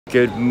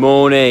Good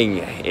morning.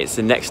 It's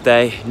the next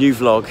day, new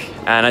vlog,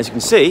 and as you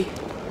can see,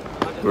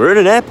 we're in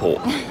an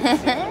airport.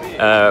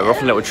 We're off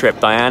on a little trip.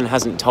 Diane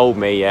hasn't told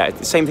me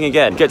yet. Same thing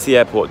again. Get to the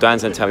airport,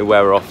 Diane's going to tell me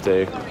where we're off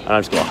to, and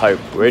I've just got to hope.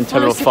 We're in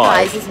Terminal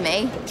 5. Surprises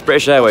me. It's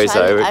British Airways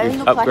though, we've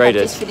upgraded. upgraded. Like I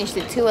just finished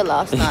the tour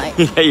last night.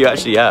 Yeah, you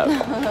actually have.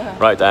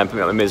 Right, Diane, put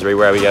me out of my misery.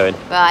 Where are we going?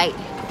 Right,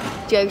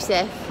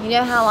 Joseph, you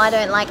know how I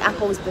don't like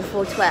apples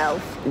before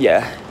 12?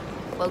 Yeah.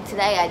 Well,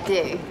 today I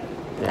do.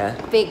 Yeah.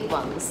 Big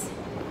ones.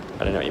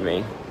 I don't know what you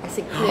mean. It's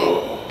a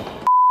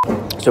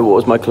clue. So what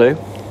was my clue?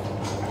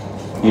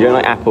 You don't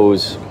like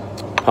apples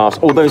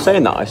past... Although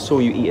saying that, I saw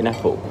you eat an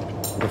apple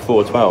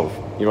before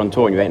 12. You're on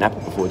tour and you ate an apple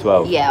before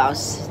 12. Yeah, I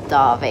was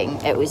starving.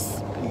 It was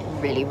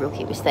really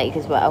rookie mistake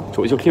as well. So what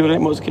was your clue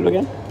again? What was the clue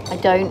again? I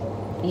don't...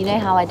 You know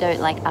how I don't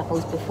like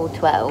apples before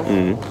 12?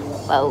 Mm.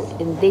 Well,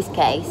 in this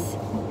case,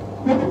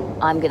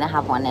 I'm going to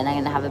have one and I'm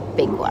going to have a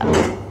big one.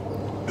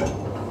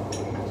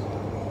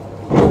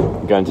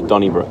 You're going to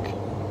Donnybrook.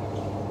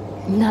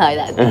 No,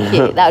 that would be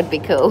cute. That would be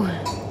cool.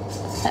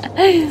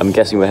 I'm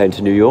guessing we're heading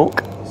to New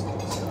York?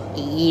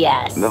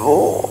 Yes.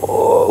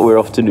 Oh, we're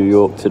off to New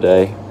York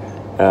today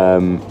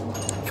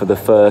for the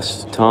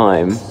first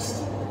time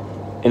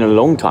in a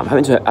long time. I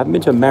haven't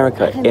been to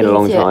America in a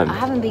long time. I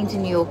haven't been to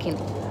New York in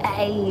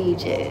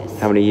ages.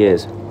 How many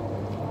years?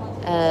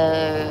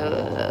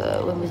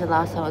 When was the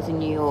last time I was in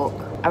New York?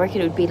 I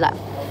reckon it would be like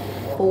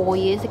 4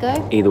 years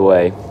ago. Either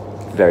way,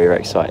 very, very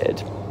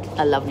excited.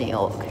 I love New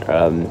York. Do you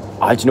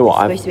know what?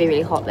 It's supposed to be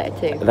really hot there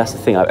too. That's the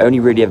thing. I've only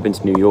really ever been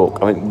to New York.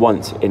 I went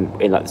once in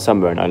like the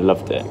summer and I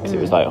loved it because it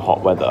was like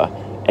hot weather.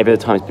 Every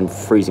other time it's been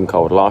freezing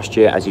cold. Last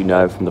year, as you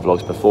know from the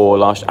vlogs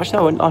before, actually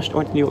I went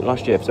to New York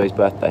last year for Zoe's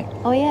birthday.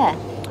 Oh yeah.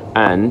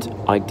 And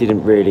I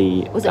didn't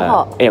really. Was it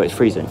hot? Yeah, it was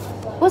freezing.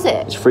 Was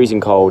it? It's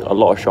freezing cold. A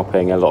lot of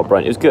shopping, a lot of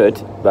brunch. It was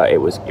good, but it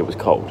was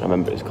cold. I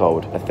remember it was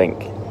cold. I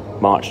think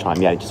March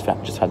time. Yeah, it just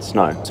had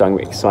snow. So I'm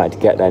excited to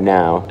get there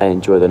now and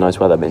enjoy the nice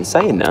weather. I've been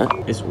saying that.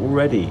 It's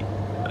already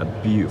a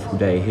beautiful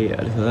day here.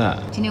 Look at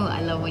that. Do you know what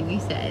I love when you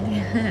said?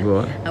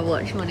 What? I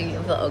watched one of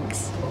your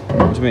vlogs.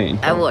 What do you mean?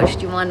 I watched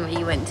your one where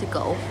you went to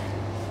golf.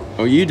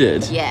 Oh, you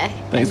did? Yeah.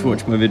 Thanks for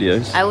watching my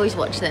videos. I always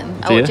watch them.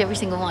 Do I watch you? every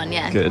single one,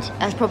 yeah. Good.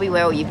 That's probably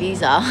where all your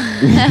views are.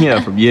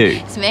 Yeah, from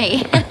you. It's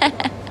me.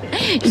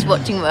 Just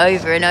watching them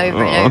over and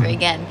over and over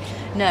again.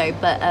 No,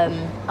 but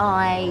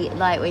I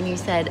like when you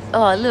said,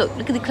 oh, look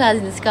at the clouds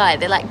in the sky.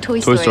 They're like Toy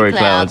Story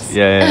clouds.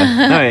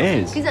 Yeah. No, it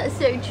is. Because that's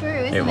so true,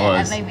 isn't it? It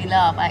was. That made me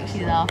laugh. I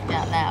actually laughed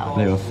out loud.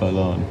 They were full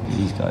on.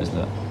 These guys,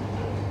 look.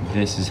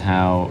 This is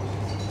how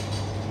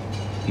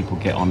people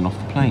get on and off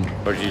the plane.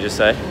 What did you just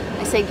say?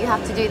 I said you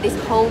have to do this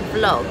whole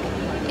vlog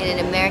in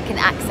an American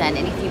accent,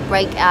 and if you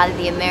break out of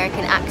the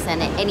American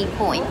accent at any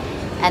point,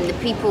 and the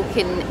people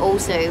can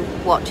also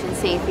watch and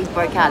see if he's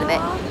broke out of it,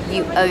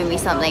 you owe me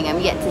something. I'm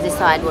yet to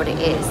decide what it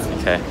is.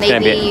 Okay.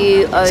 Maybe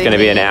you owe me... It's going to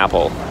be an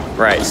apple.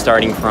 Right,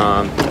 starting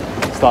from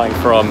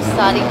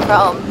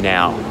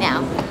now.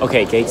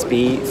 Okay, gates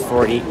B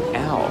 40.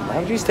 Ow, why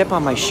did you step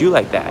on my shoe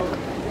like that?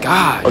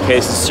 God. Okay,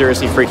 this is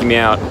seriously freaking me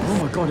out.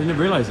 Oh my God, I didn't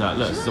realize that.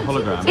 Look, it's a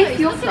hologram. If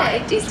your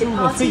flight is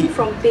departing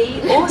from B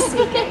or C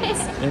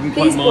gates,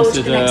 please board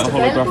to the next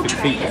available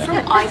train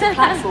from either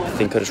platform. I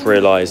think I just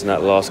realised in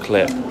that last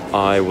clip,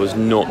 I was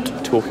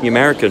not talking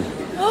American.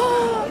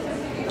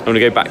 I'm gonna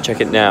go back,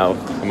 check it now,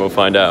 and we'll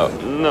find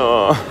out.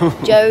 No.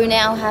 Joe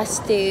now has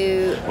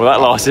to... Well,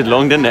 that lasted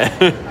long, didn't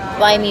it?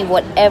 buy me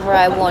whatever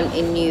I want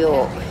in New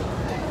York.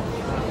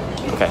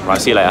 Okay,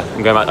 right, see you later.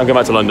 I'm going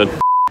back to London.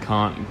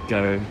 Can't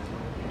go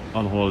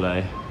on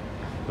holiday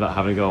without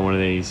having to go on one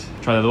of these.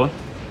 Try the other one.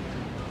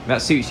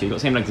 That suits you. You've got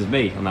the same legs as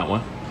me on that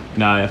one.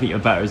 No, I think you're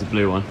better as the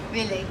blue one.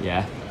 Really?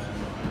 Yeah.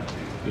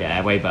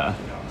 Yeah, way better.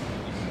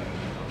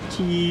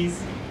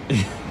 Cheese.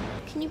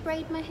 Can you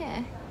braid my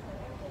hair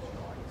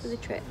for the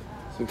trip?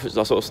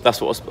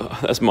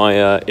 That's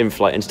my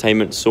in-flight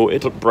entertainment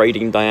sorted.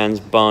 Braiding Diane's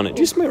barnet.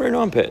 Do you smell your own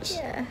armpits?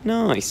 Yeah.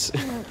 Nice.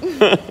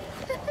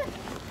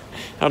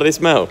 How do they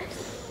smell?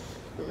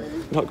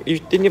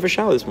 Didn't you have a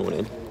shower this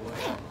morning?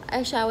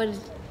 I showered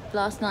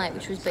last night,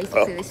 which was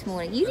basically this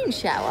morning. You didn't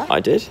shower. I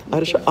did. I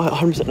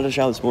 100% had a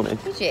shower this morning.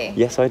 Did you?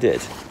 Yes, I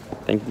did.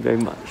 Thank you very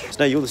much. So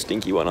now you're the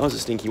stinky one. I was the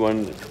stinky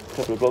one a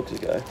couple of vlogs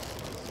ago.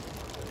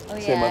 Oh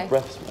So yeah. my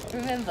breath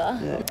smell. Remember?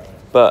 Yeah.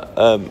 But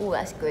oh,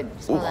 that's good.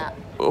 Smell that.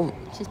 Oh.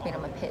 It's just been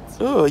on my pits.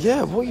 Oh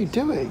yeah. What are you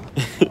doing?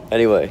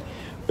 Anyway,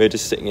 we're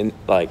just sitting in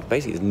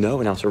basically there's no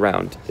one else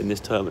around in this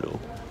terminal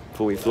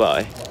before we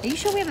fly. Are you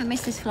sure we haven't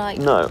missed this flight?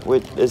 No,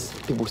 there's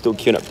people still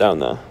queuing up down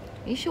there.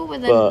 Are you sure we're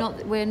not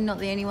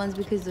the only ones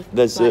because the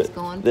flight's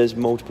gone? There's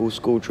multiple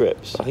school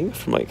trips. I think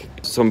from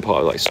some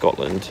part of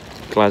Scotland,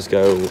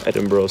 Glasgow,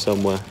 Edinburgh,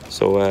 somewhere.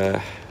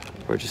 So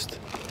we're just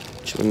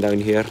chilling down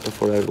here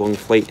before a long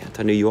flight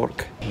to New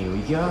York. Here we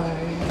go.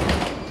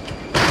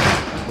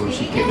 Will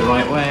she pick the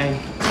right way?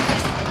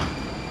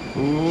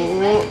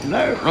 Ooh,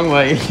 no, wrong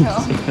way. See you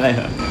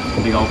later.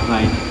 Big old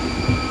plane.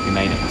 We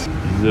made it.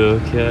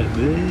 Look at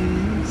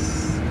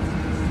this.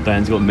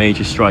 Diane's got a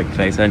major strike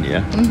face, haven't you?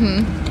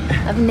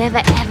 I've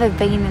never ever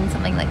been in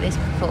something like this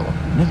before.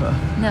 Never?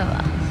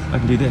 Never. I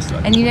can do this.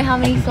 Like, And you know how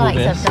many flights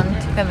this. I've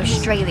done from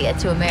Australia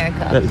to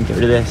America? Look, we can get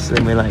rid of this,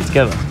 then we're like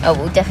together. Oh,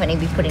 we'll definitely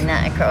be putting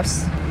that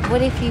across.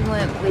 What if you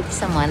weren't with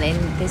someone and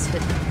this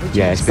would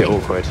Yeah, it's a bit see?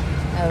 awkward.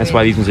 Oh, That's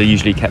why really? these ones are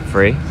usually kept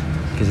free.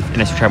 Because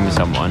unless you're traveling with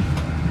someone,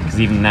 because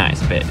even that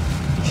is a bit,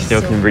 you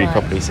still can really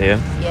properly see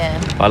them. Yeah.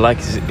 But I like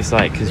it's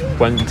like, because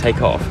when you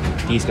take off,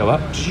 these go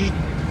up. So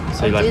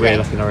Oh, like do we're they?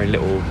 like in our own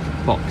little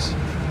box. So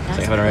That's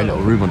we have our own cool.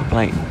 little room on the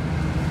plane.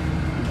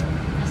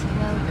 That's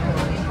well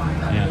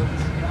cool. Yeah.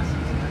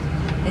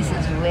 This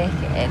is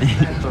wicked.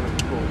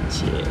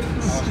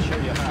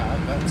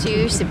 Cheers. So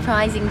you're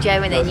surprising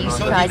Joe and then you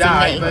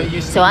surprising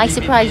me. So I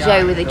surprised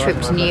Joe with a trip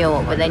to New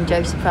York, but then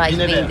Joe surprised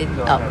me with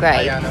the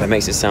upgrade. That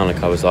makes it sound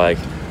like I was like,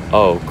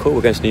 oh, cool,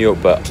 we're going to New York,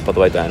 but by the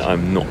way, Dan,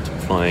 I'm not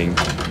flying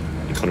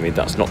economy.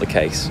 That's not the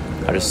case.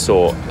 I just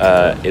saw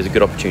it was a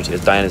good opportunity.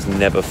 As Diana's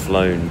never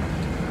flown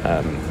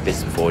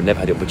business before, never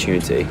had the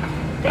opportunity.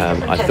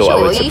 I thought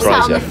I would Sure, you sat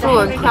surprise on the you.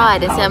 floor and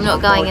cried and said I'm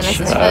not going unless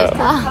it's first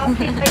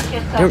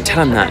class. Don't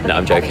tell him that. No,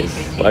 I'm joking.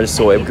 But I just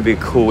thought it could be a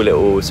cool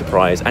little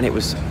surprise, and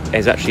it's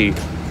actually,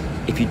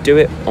 if you do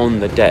it on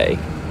the day,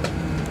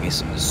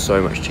 it's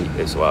so much cheaper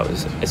as well.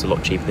 It's a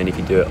lot cheaper than if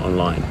you do it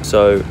online.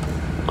 So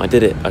I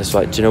did it. I was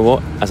like, do you know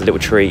what? As a little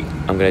treat,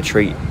 I'm going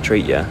to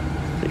treat you.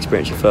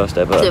 Experience your first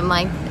ever. So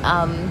my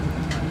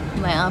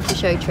after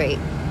show treat.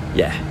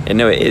 Yeah, I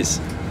know it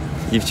is.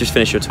 You've just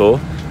finished your tour.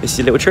 This is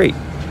your little treat.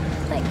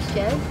 Thanks,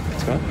 Joe.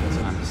 That's right.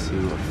 Time to see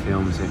what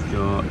films they've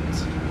got.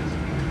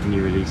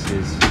 New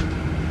releases.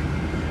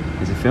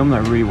 There's a film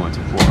that I really want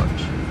to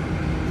watch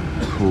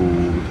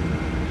called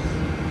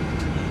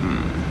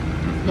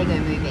Lego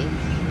movie.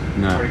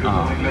 No.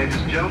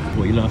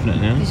 What are you laughing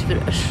at now? It's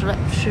got a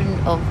selection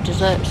of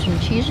desserts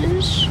and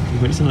cheeses,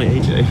 What does it sound like,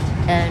 AJ?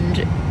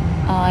 and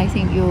I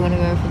think you're going to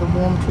go for the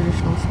warm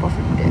traditional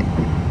spotted dick.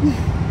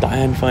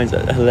 Diane finds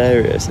that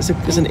hilarious.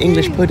 It's an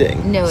English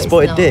pudding. No, it's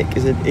spotted not. dick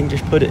is an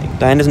English pudding.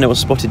 Diane doesn't know what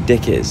spotted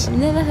dick is. I've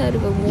never heard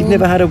of a warm... You've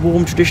never had a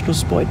warm traditional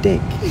spotted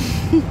dick.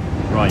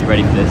 Right, you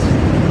ready for this?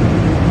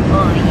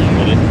 Oh, yeah.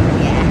 Ready?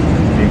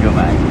 Yeah. Here you go,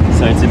 back.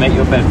 So to make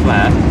your bed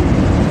flat,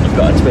 you've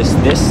got to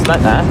twist this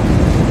like that.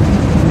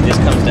 This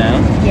comes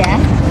down, Yeah.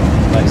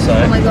 like so.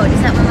 Oh my god,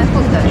 is that where my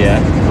foot goes? Yeah,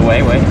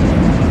 wait.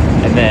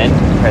 And then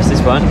press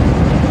this one.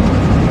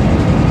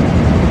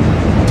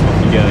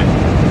 Off you go.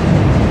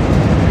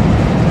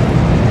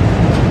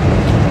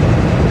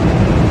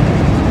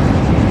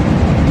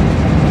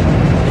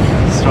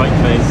 Strike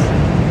face.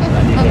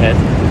 And your head.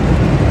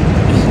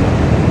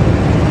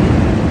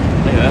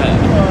 Look at that.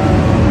 Oh,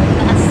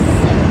 that's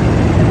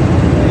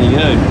There you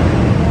go.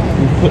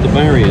 We've put the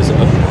barriers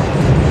up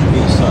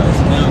each side.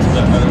 Now it's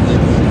about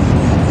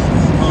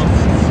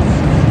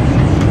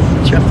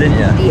chuffed in,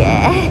 yeah? so...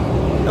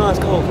 Yeah. Oh, it's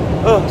cold.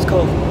 Oh, it's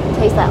cold.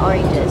 Tastes like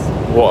oranges.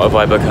 What have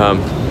I become?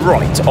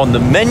 Right, on the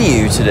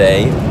menu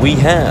today we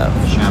have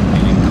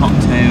champagne and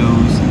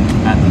cocktails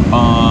at the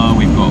bar.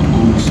 We've got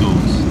all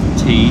sorts.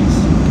 Teas,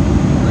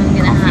 I'm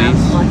going to have...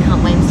 coffees, Oh, I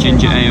can't wait.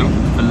 ginger ale.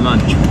 For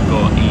lunch we've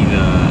got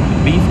either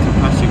beef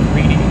carpaccio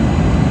greeny. Do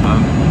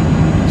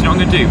you know what I'm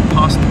going to do?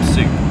 Pasta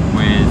soup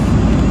with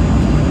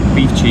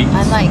beef cheeks.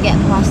 I might get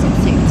plastic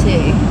soup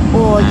too.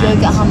 Or And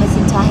yogurt hummus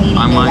and tahini.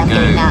 I might I'm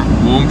go doing that.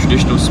 warm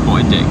traditional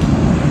spotted dick.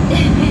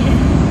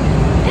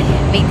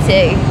 Me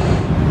too.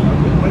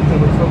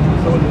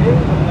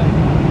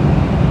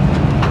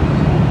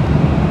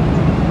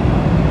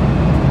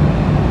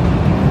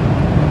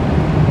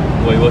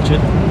 What are you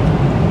watching?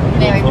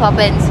 Mary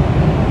Poppins.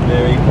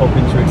 Mary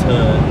Poppins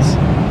Returns.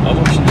 I'm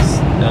watching this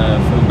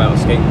film about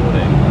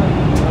skateboarding.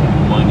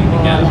 Minding the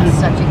Oh, gap. that's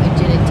such a good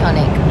gin and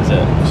tonic. Is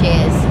it?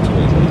 Cheers.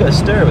 Cheers. You got a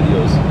stir with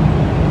yours.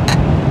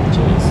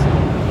 Cheers.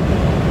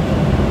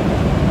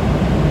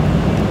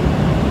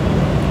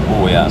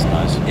 Oh yeah, that's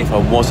nice. If I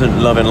wasn't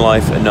loving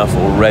life enough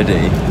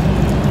already,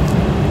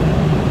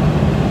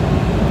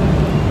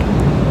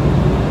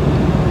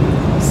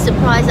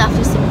 Surprise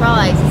after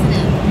surprise, isn't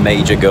it?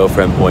 major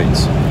girlfriend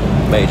points.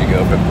 Major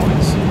girlfriend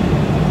points.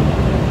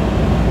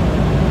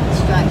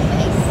 Strike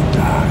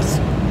face.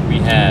 We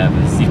have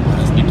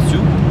slip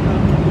soup,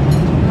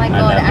 Oh my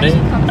god, it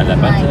actually comes à la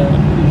with like... butter,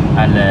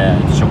 à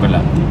la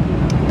chocolat.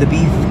 The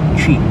beef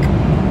cheek.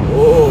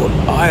 Oh,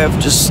 I have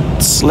just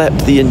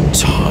slept the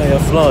entire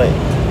flight,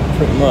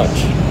 pretty much.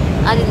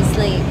 I didn't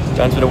sleep.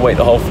 Dan's been awake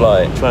the whole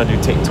flight, trying to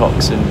do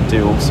TikToks and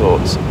do all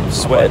sorts.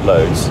 Sweated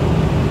loads.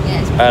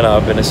 Yes. And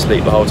I've been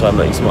asleep the whole time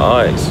looking to my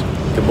eyes.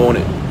 Good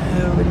morning.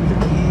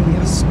 Look here, we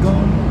have a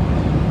scone,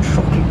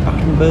 chocolate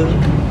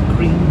buttonberg,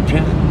 cream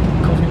jam,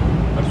 coffee.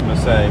 I just want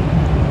to say,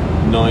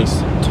 nice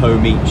to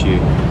meet you.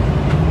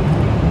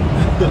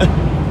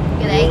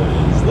 Good day.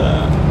 What is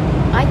that?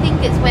 I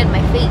think it's when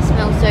my feet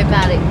smell so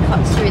bad it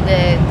cuts through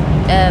the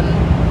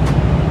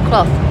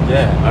cloth.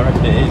 Yeah, I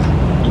reckon it is.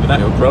 Look at that,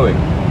 you're growing.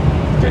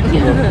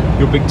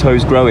 Your big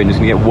toe's growing, just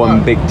gonna get one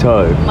What? big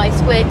toe. My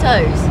square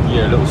toes.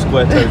 Yeah, little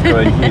square toes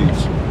growing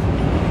huge.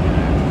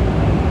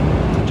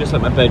 Just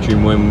like my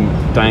bedroom when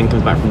Diane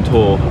comes back from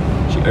tour,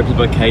 she opens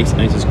my case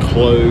and it's just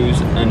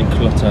clothes and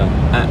clutter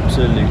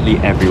absolutely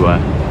everywhere.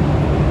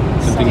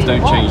 Some things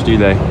don't change, do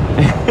they?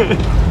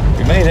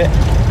 We made it.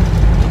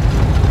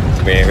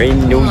 We're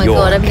in New York. Oh my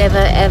god, I've never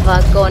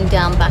ever gone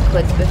down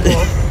backwards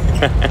before.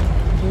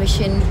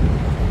 Mission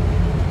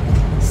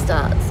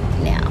starts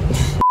now.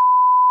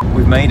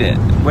 We've made it.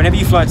 Whenever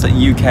you fly to like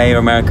UK or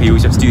America, you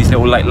always have to do these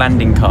little like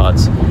landing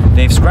cards.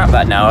 They've scrapped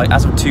that now.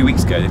 As of 2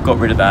 weeks ago, they've got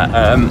rid of that.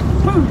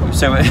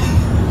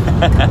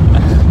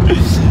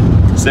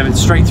 So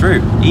it's straight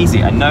through,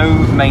 easy, and no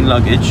main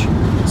luggage.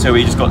 So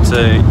we just got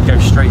to go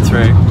straight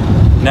through.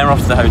 Now we're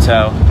off to the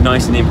hotel,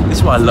 nice and this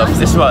is what I love.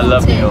 This is what I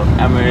love, Neil.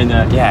 And we're in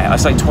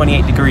it's like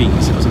 28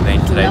 degrees or something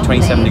today. Lovely.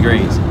 27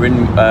 degrees. We're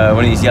in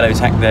one of these yellow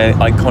the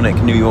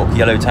iconic New York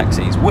yellow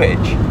taxis,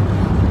 which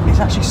is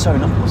actually so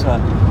nice. What's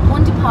that?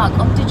 Wonder Park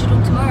on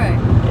digital tomorrow.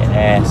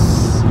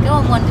 Yes. Go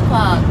on Wonder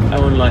Park.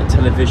 Go on like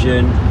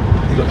television.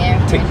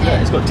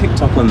 It's got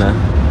TikTok on there.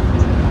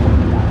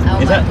 Oh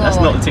my God. That's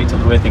not the TikTok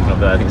that we're thinking of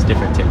though. I think it's a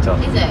different TikTok.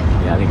 Is it?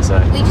 Yeah, I think so.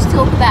 We just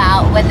talk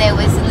about when there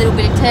was a little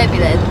bit of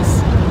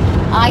turbulence.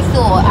 I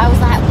was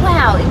like,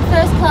 wow, in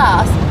first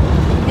class,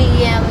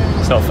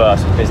 It's not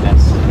first, it's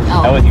business.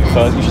 Oh, I think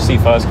first. You should see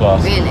first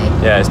class. Really?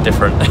 Yeah, it's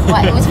different.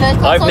 What, it was first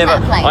class on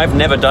that plane? I've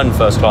never done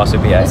first class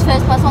with BA. It was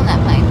first class on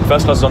that plane?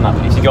 First class is on that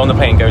plane. If you go on the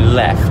plane and go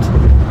left,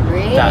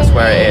 Really? that's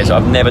where it is.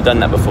 I've never done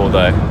that before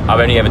though. I've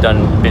only ever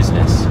done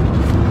business.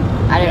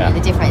 I don't know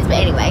the difference, but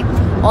anyway,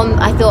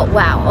 I thought,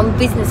 wow, on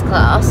business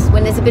class,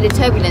 when there's a bit of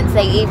turbulence,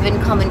 they even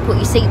come and put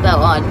your seatbelt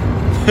on.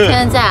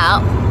 Turns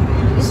out,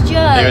 it was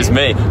Joe. It was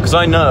me, because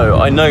I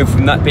know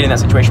from that being in that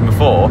situation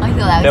before. I thought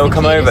that was they'll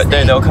come over.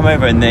 They'll come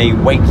over and they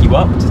wake you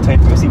up to take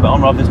your seatbelt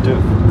on rather than just do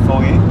it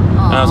for you.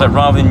 Aww. And I was like,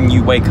 rather than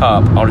you wake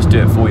up, I'll just do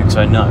it for you because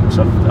I know.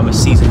 So I'm a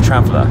seasoned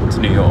traveller to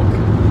New York.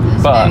 It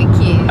was very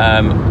cute.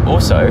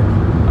 Also,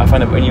 I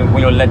find that when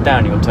you're led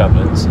down, in your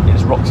turbulence, it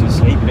just rocks you to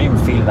sleep. You don't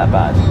even feel it that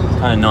bad. It's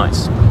kind of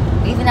nice.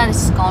 We even had a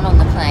scone on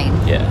the plane.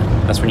 Yeah,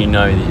 that's when you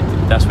know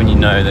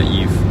that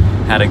you've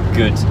had a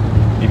good.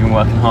 You've been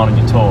working hard on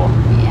your tour.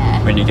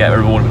 Yeah. When you get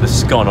rewarded with a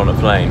scone on a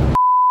plane.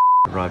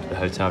 Arrived at the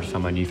hotel to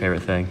find my new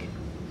favourite thing.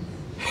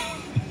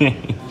 Dan,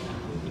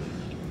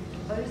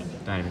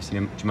 have you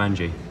seen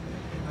Jumanji?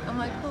 Oh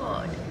my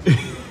god.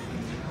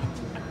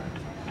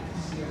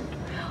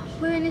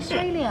 We're in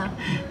Australia.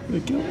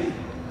 Look at me.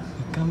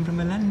 I come from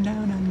a land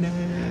down under.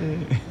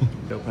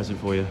 Little present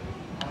for you.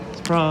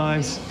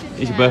 Surprise!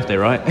 It's your birthday,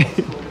 right?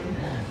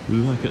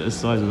 Look at the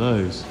size of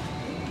those.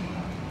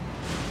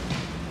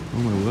 Oh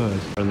my word.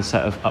 We're on the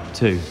set of Up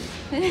 2.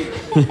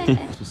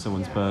 It's just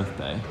someone's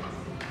birthday.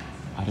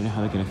 I don't know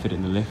how they're going to fit it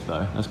in the lift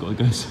though. That's got to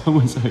go to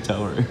someone's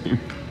hotel room.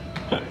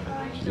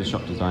 She's as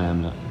shocked as I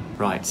am. Look.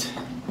 Right.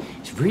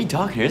 It's really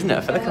dark here, isn't it?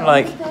 I feel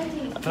like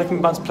I'm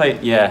about to play.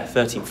 Yeah,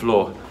 13th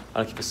floor.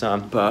 I'm looking for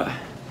some, but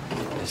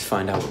let's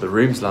find out what the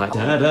room's like.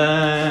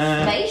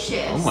 Ta-da!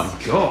 Spacious. Oh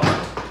my god.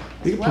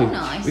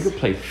 We could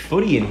play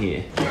footy in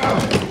here. I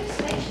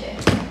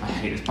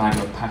hate this bag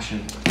with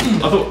passion.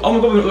 I thought, oh my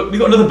god, we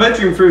got another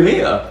bedroom through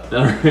here.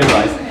 Then I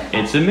realised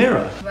it's a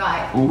mirror.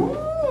 Right.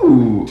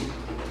 Ooh.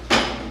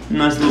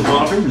 Nice little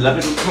bathroom, love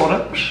little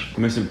products.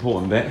 The most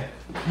important bit.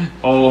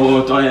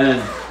 Oh,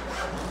 Diane,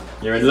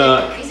 you're in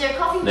luck. Is there a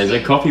coffee machine? There's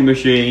a coffee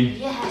machine.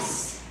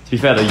 Yes. To be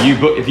fair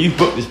though, if you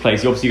book this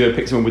place, you obviously go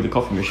pick someone with a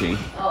coffee machine.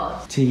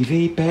 Oh.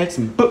 TV, beds,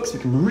 and books we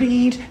can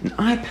read, and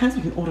iPads,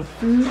 we can order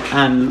food,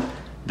 and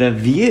the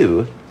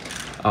view.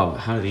 Oh,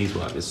 how do these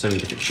work? There's so many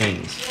different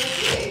chains.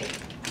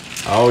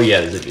 Oh yeah,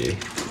 there's a view.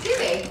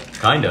 Really?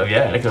 Kind of,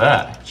 yeah, look at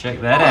that.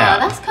 Check that out.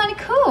 Oh, that's kind of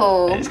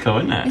cool. It's cool,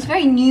 isn't it? It's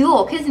very New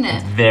York, isn't it?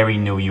 It's very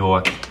New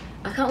York.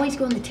 I can't wait to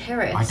go on the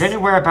terrace. I don't know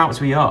whereabouts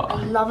we are.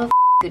 I love a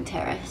good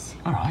terrace.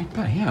 Alright,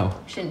 bloody hell.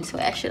 Shouldn't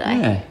swear, should I?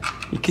 Yeah.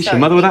 You kiss your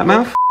mother with that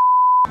mouth?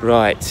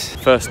 Right,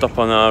 first stop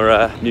on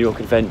our New York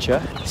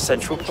adventure,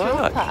 Central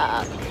Park.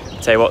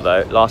 Tell you what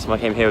though, last time I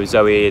came here with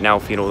Zoe and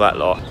Alfie and all that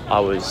lot, I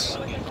was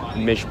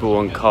miserable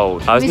and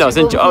cold. I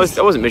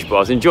wasn't miserable, I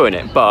was enjoying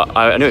it, but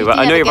I know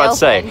you're about to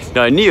say.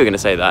 No, I knew you were going to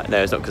say that.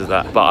 No, it's not because of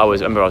that. But I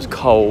remember I was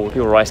cold.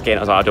 People were ice skating.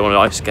 I was like, I don't want to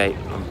ice skate.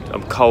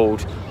 I'm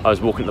cold. I was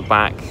walking at the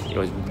back. It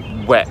was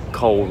wet,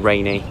 cold,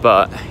 rainy.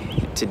 But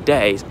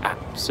today is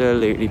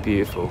absolutely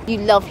beautiful. You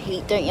love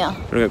heat, don't you?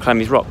 We're going to climb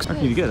these rocks. How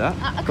can you get that?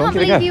 I can't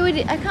believe you would.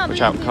 I can't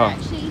believe you're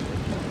actually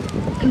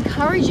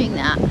encouraging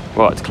that.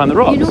 What, to climb the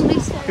rocks? You normally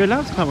say. You're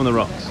allowed to climb on the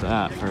rocks.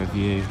 That for a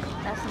view.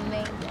 That's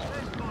amazing.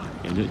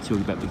 Yeah, look,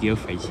 talking about the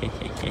girlfriend.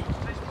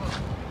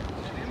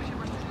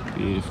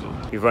 Beautiful.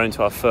 We've run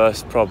into our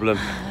first problem.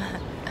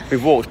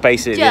 We've walked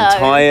basically the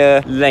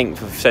entire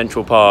length of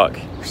Central Park.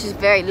 Which is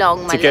very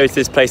long, to go to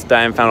this place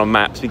Diane found on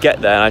maps. We get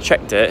there and I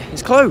checked it.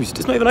 It's closed.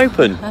 It's not even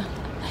open.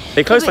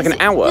 They closed for like an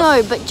hour.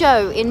 No, but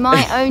Joe, in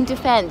my own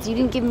defence, you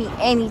didn't give me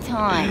any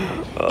time.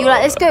 You were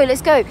like, let's go,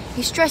 let's go.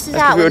 He stresses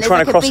out we were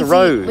trying to cross a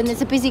road. When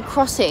there's a busy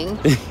crossing,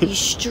 you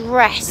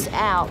stress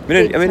out. I'm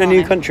in a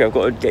new country. I've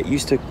got to get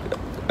used to.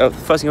 The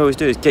first thing I always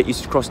do is get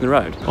used to crossing the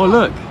road. Oh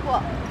look!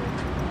 What?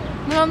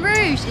 Moulin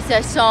Rouge. It's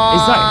a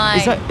sign.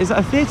 Is that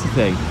a theatre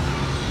thing?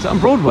 Is that on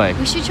Broadway?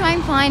 We should try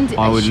and find a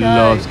show. I would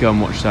love to go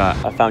and watch that.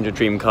 I found your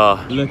dream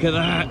car. Look at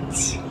that!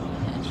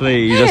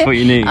 Please, that's what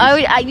you need.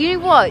 You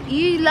know what?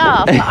 You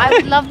laugh, but I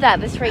would love that,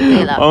 the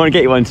three-wheeler. I want to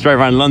get you one to drive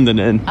around London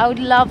in. I would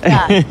love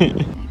that.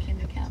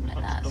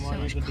 So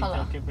much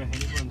colour.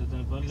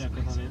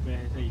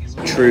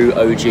 True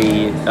OG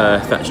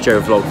Thatcher Joe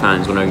vlog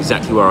fans will know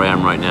exactly where I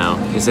am right now.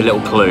 It's a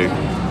little clue.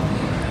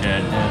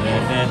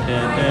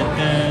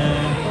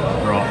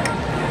 Rock.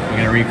 We're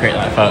going to recreate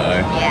that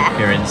photo. Yeah.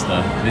 Here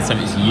Insta. This time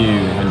it's you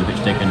and the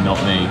picture taken,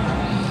 not me.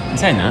 In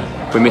saying that,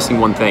 we're missing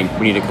one thing.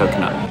 We need a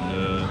coconut.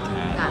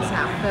 That's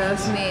our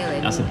first meal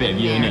in That's a bit of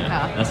you, isn't it?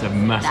 That's a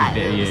massive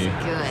bit of you. Good.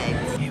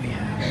 Here we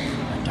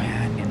have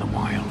Diane in the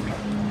wild,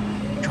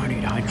 trying to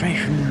get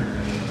hydration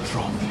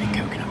from a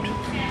coconut.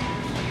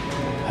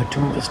 Her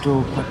tools are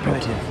still quite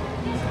primitive,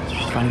 so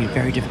she's finding it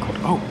very difficult.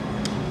 Oh,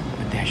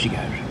 but there she goes.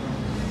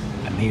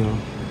 A meal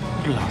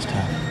that'll last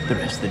her the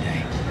rest of the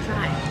day.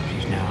 Right.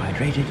 She's now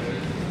hydrated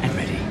and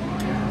ready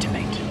to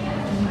mate.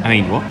 I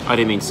mean, what? I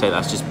didn't mean to say that.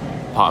 That's just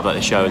part of like,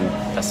 the show, and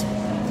that's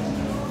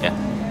yeah.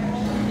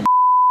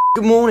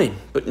 Good morning,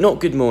 but not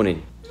good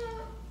morning.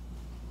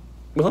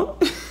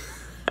 What?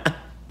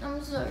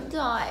 I'm so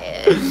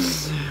tired.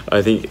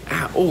 I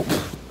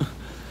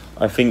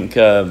think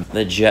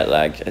the jet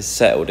lag has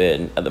settled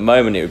in. At the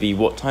moment, it would be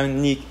what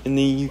time in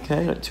the UK?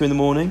 Like 2 in the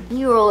morning?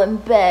 You were all in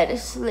bed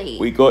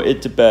asleep. We got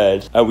into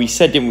bed. We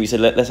said, didn't we? We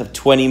said, let's have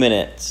 20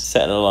 minutes,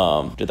 set an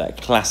alarm, did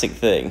that classic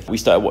thing. We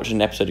started watching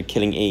an episode of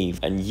Killing Eve,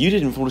 and you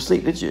didn't fall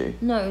asleep, did you?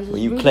 No, it was well,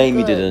 you really claim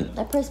good. you didn't.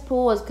 I pressed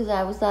pause because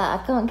I was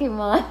like, I can't keep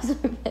my eyes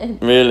open.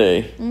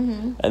 Really?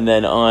 Mm-hmm. And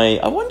then I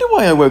wonder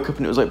why I woke up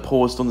and it was like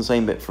paused on the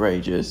same bit for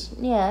ages.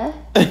 Yeah.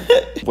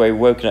 We're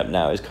woken up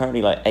now. It's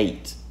currently like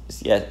 8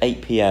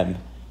 p.m.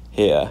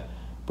 here,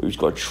 but we've just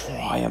got to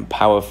try and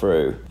power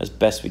through as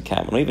best we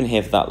can. We're not even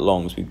here for that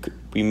long, so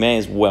we may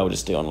as well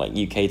just stay on like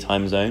UK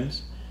time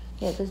zones.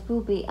 Yeah, because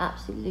we'll be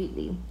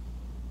absolutely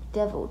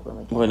devilled when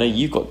we get Well, no, home.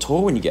 you've got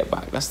tour when you get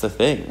back. That's the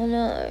thing. I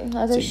know.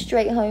 I go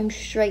straight home,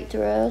 straight to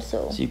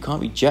rehearsal. So you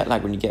can't be jet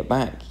lagged when you get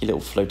back, you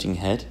little floating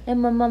head.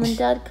 And my mum and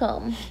dad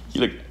come.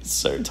 You look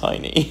so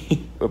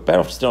tiny. We're better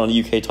off still on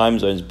UK time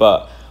zones,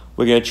 but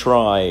we're going to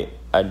try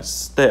and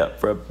stay up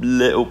for a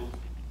little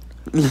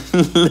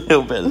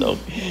bit long.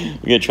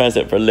 We're going to try and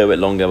stay up for a little bit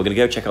longer. We're going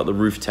to go check out the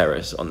roof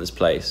terrace on this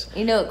place.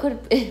 You know,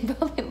 it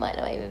probably might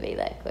not even be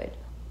that good.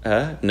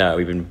 No,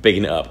 we've been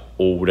bigging it up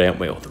all day, haven't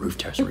we? Oh, the roof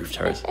terrace. We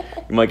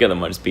might get them,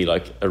 might just be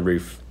like a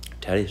roof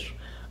terrace.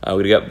 We're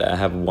going to go up there,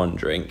 have one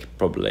drink,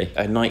 probably.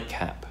 A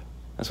nightcap.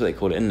 That's what they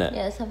call it, isn't it?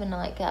 Yeah, let's have a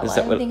nightcap. Is I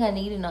that don't what- think I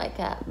need a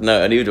nightcap.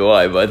 No, neither do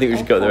I, but I think we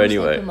should go up there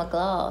anyway. In my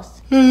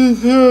glass.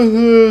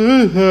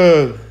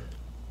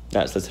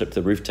 Let's head up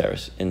to the roof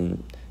terrace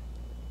in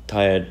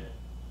Tidorian.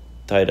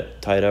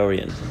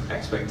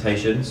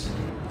 Expectations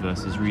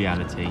versus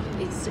reality.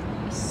 It's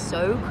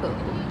so cool.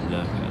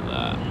 Look at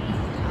that. I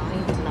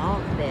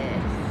love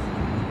this.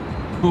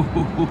 What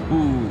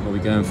are we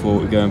going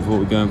for?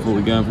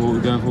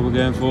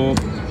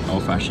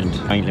 Old fashioned.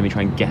 Let me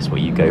try and guess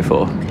what you go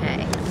for.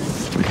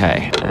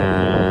 Okay.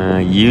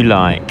 You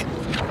like.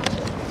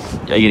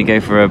 Are you gonna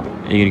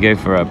go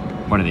for a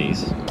one of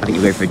these? I think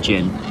you'll go for a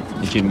gin.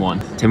 A gin one.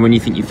 Tell me when you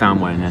think you found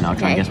one, and then I'll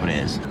try and guess what it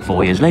is.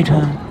 4 years later.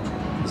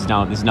 This is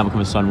now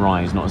become a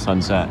sunrise, not a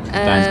sunset.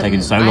 Dan's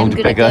taken so long to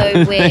pick her. I'm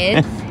gonna go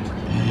with.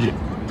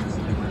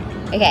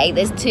 Okay,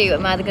 there's two.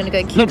 I'm either gonna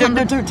go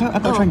cucumber. No, don't.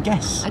 I've got to try and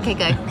guess. Okay,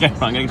 go. Okay,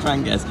 right, I'm going to try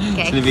and guess.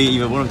 Okay. It's going to be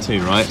either one of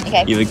two, right?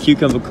 Okay. Either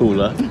cucumber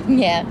cooler,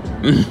 Yeah.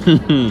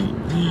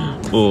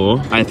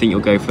 or I think you'll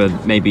go for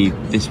maybe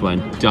this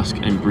one, dusk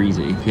and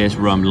breezy. Pierce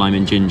rum, lime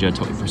and ginger,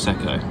 topped with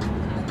prosecco.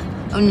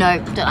 Oh no,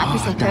 don't like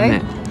prosecco. Damn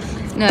it.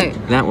 No.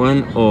 That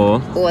one,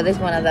 or Or there's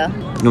one other.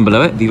 one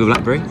below it, Viva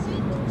Blackberry.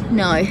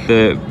 No.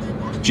 The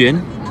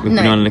gin with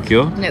No. banana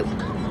liqueur. Nope.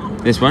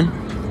 This one,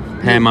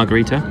 pear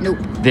margarita. Nope.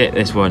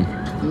 This one,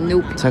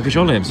 Nope. Turkish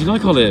olives. You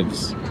like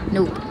olives?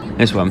 Nope.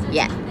 This one,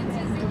 Yeah.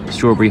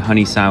 strawberry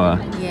honey sour.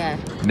 Yeah.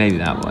 Maybe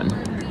that one.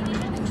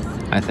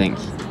 I think.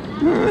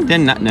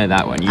 Then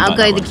that one. You I'll like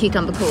go that the one.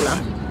 cucumber cooler.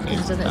 It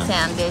doesn't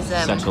sound as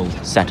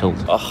Settled.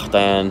 Oh,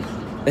 Diane.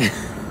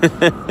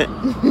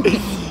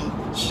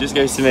 She just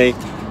goes to me.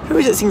 Who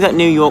is it sings that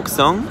New York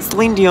song?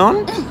 Celine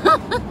Dion?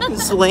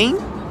 Celine?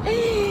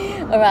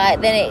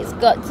 Alright, then it's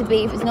got to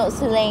be, if it's not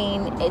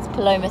Celine, it's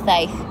Paloma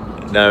Faith.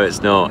 No,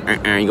 it's not.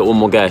 You got one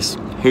more guess.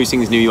 Who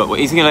sings New York?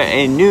 He's singing like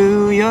in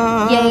New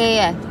York. Yeah.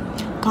 Yeah.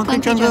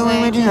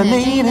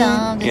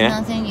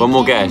 One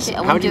more guess.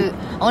 I want to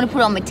put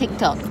it on my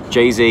TikTok.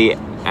 Jay-Z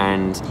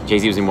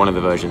was in one of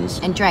the versions.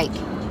 And Drake.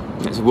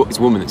 It's a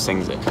woman that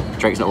sings it.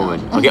 Drake's not a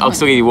woman. I'll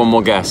still give you one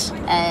more guess.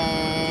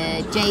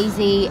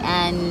 Jay-Z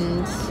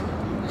and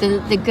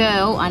the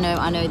girl, I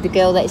know, the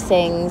girl that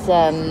sings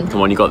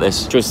Come on, you got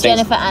this.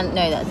 Jennifer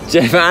that's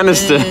Jennifer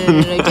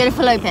Aniston. No.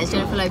 Jennifer Lopez.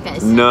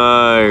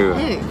 No.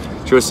 Who?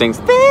 She always sings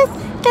This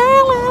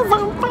Girl Is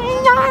on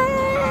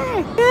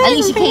Fire.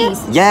 Alicia Keys.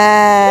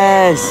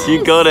 Yes,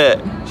 you got it.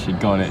 She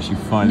got it. She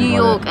finally New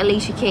got York, it.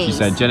 Alicia Keys. She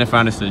said Jennifer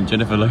Aniston,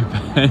 Jennifer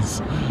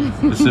Lopez,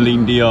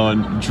 Celine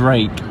Dion,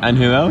 Drake, and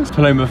who else?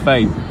 Paloma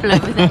Faith.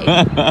 Paloma Faith.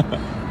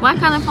 Why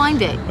can't I find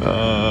it?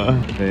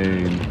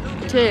 Boom.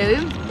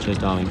 2. Cheers,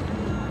 darling.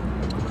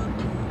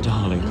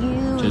 Darling.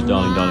 Cheers,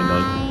 darling, darling,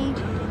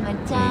 darling. My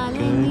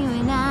darling, you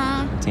and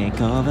I.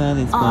 Take over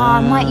this world. I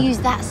might use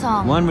that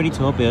song. One really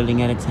tall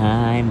building at a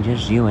time,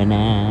 just you and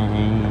I.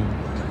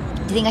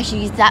 Do you think I should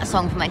use that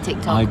song for my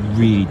TikTok? I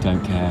really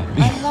don't care.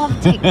 I love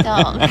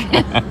TikTok.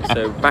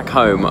 So back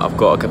home, I've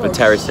got a couple of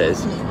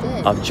terraces.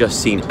 I've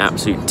just seen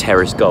absolute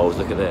terrace goals.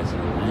 Look at this.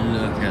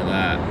 Look at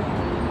that.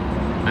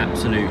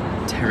 Absolute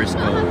terrace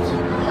goals.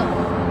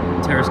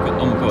 Terrace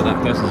goals. Oh my god,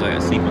 that person's like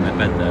asleep on their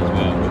bed there as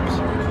well.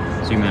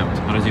 Whoops. Zoom out.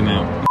 How do I zoom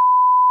out?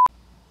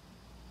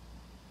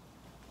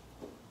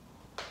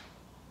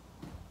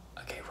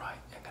 Okay, right.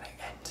 I'm going to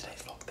end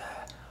today's vlog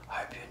there. I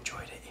hope you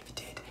enjoyed it. If you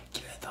did,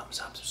 give it a thumbs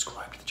up,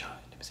 subscribe to the channel.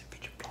 Never seen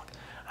future vlog.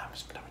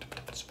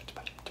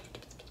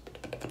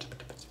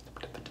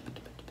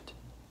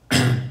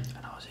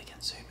 And I'll see you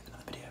again soon with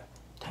another video.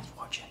 Thanks for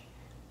watching.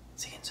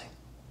 See you again soon.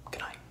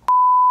 Good night.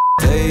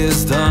 Day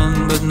is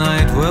done, but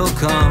night will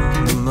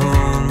come. The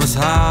moon must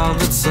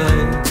have its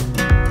say.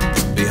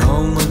 Be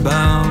homeward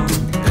bound.